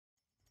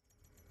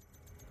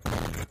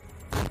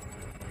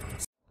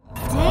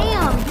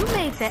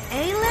the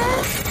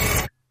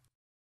A-list?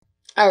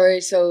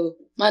 Alright, so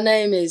my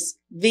name is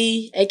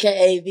V,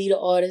 aka V the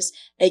Artist,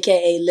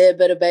 aka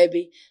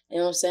Ledbetterbaby. You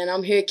know what I'm saying?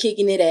 I'm here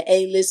kicking it at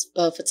A-list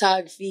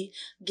photography,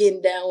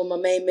 getting down with my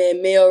main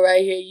man Mel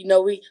right here. You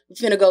know, we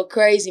finna go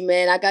crazy,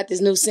 man. I got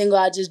this new single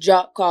I just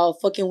dropped called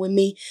Fucking With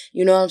Me.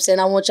 You know what I'm saying?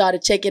 I want y'all to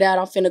check it out.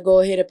 I'm finna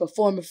go ahead and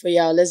perform it for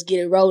y'all. Let's get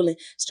it rolling.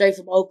 Straight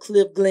from Oak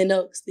Cliff, Glen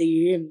Oaks. Do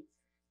you hear me?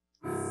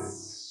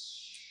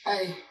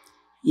 Hey.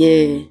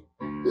 Yeah.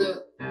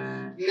 Look.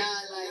 Nah,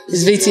 like.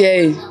 It's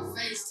VTA.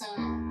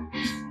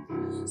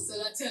 So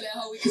I tell that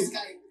hoe we can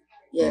Skype.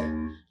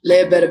 Yeah.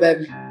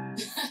 Ledbetterbaby.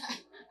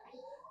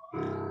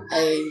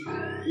 Hey,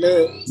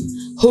 look.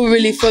 Who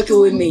really fucking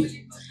with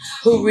me?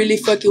 Who really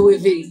fucking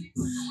with V?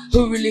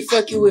 Who really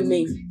fucking with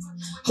me?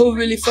 Who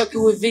really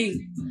fucking with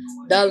V?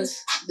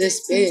 Dollars that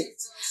spent.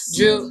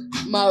 Drip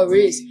my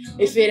wrist.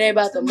 If it ain't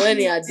about the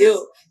money, I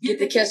deal. Get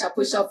the cash, I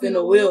push off in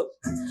the wheel.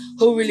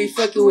 Who really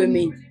fucking with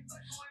me?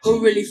 Who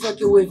really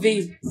fucking with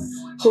V?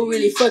 Who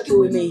really fucking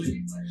with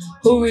me?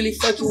 Who really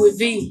fucking with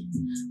V?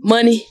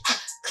 Money,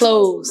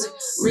 clothes,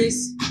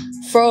 wrist,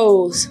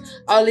 froze.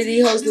 All of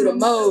these hoes do the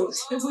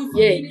most.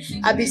 Yeah,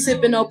 I be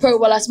sipping on perk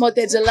while I smoke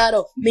that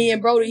gelato. Me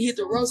and Brody hit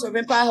the road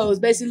serving potholes.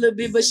 Basic little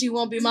bit, but she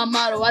won't be my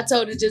model. I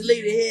told her just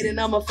leave the head and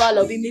I'ma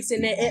follow. Be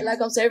mixing that act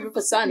like I'm serving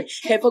for Sonic.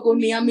 Hey, fuck with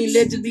me, I mean,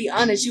 let's just be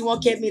honest. She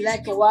won't keep me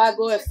lacking while I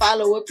go and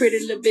follow a pretty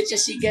little bitch and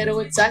she ghetto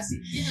and toxic.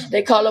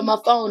 They call on my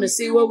phone to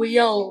see what we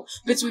on.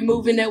 Bitch, we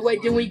moving that way,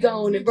 then we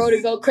gone. And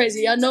Brody go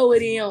crazy, I know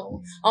what he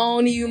on. I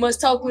don't even much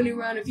talk when he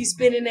run. If he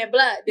spinning that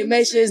block, then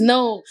make sure it's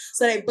known.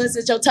 So they bust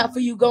at your top for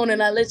you gone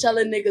and I let y'all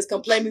little niggas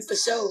come play me for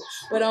show.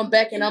 But I'm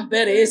back and I'm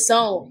better, it's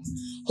on.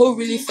 Who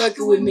really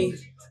fucking with me?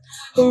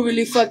 Who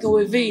really fucking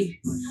with V?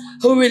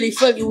 Who really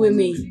fucking with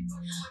me?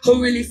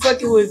 Who really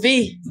fucking with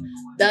V?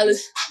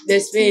 Dollars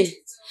that spend.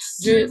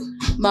 Drip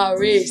my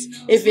wrist.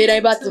 If it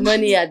ain't about the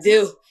money, I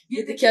deal.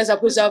 Get the cash, I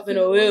push off in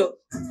the wheel.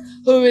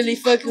 Who really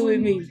fucking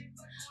with me?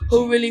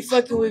 Who really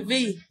fucking with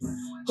V?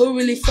 Who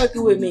really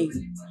fucking with me?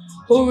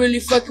 Who really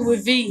fucking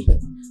with V?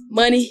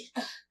 Money,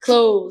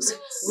 clothes,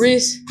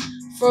 wrist,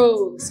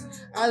 froze.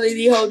 All of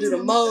these hoes do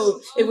the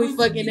most. If we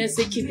fucking, that's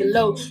it, keep it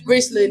low.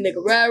 Rich little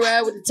nigga,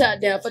 ride with the top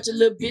down. Fuck your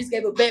little bitch,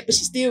 gave her back, but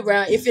she still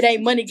round. If it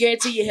ain't money,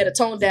 guarantee you hit a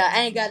tone down.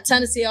 I ain't got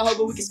time to see a hoe,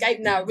 but we can Skype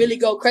now. Really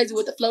go crazy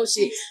with the flow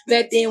shit.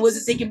 Back then,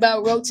 wasn't thinking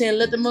about rotating.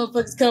 Let the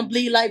motherfuckers come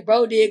bleed like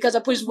bro did. Cause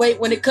I push weight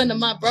when it come to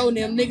my bro.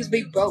 Them niggas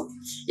be broke.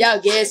 Y'all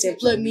gassing,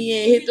 plug me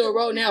in, hit the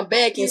road. Now I'm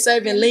back and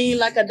serving lean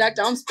like a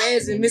doctor. I'm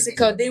spazzing, missing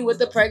codeine with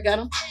the perk got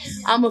 'em.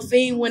 I'm a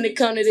fiend when it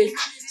come to this.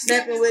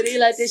 Snapping with it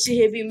like this shit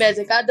here be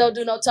magic. I don't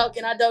do no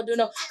talking, I don't do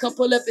no. Come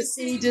pull up and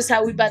see just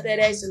how we bout that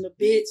action, little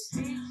bitch.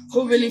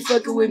 Who really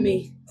fucking with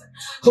me?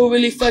 Who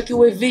really fucking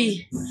with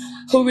V?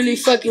 Who really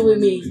fucking with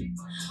me?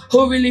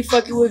 Who really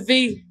fucking with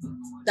V?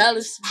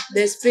 Dollars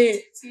that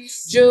spent.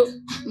 Drip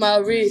my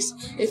wrist.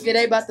 If it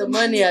ain't about the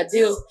money, I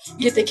deal.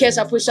 Get the cash,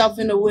 I push off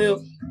in the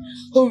wheel.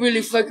 Who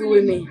really fucking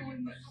with me?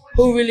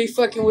 Who really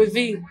fucking with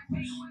V?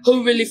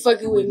 Who really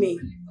fucking with me?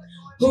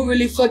 Who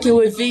really fucking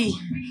with V?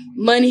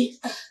 Money,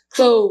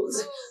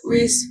 clothes,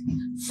 wrist,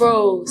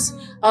 froze.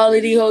 All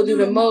of these hoes do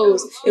the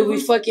most. If we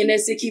fucking,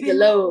 that's it, keep it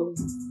low.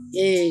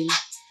 Yeah.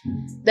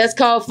 That's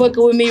called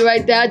Fucking With Me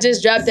right there. I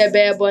just dropped that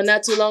bad boy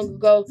not too long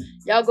ago.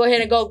 Y'all go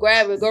ahead and go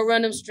grab it. Go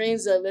run them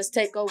streams up. Let's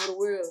take over the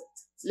world.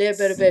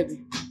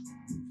 Ledbetterbaby.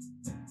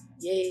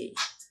 Yeah.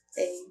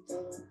 Hey,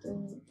 dun,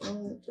 dun,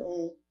 dun,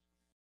 dun.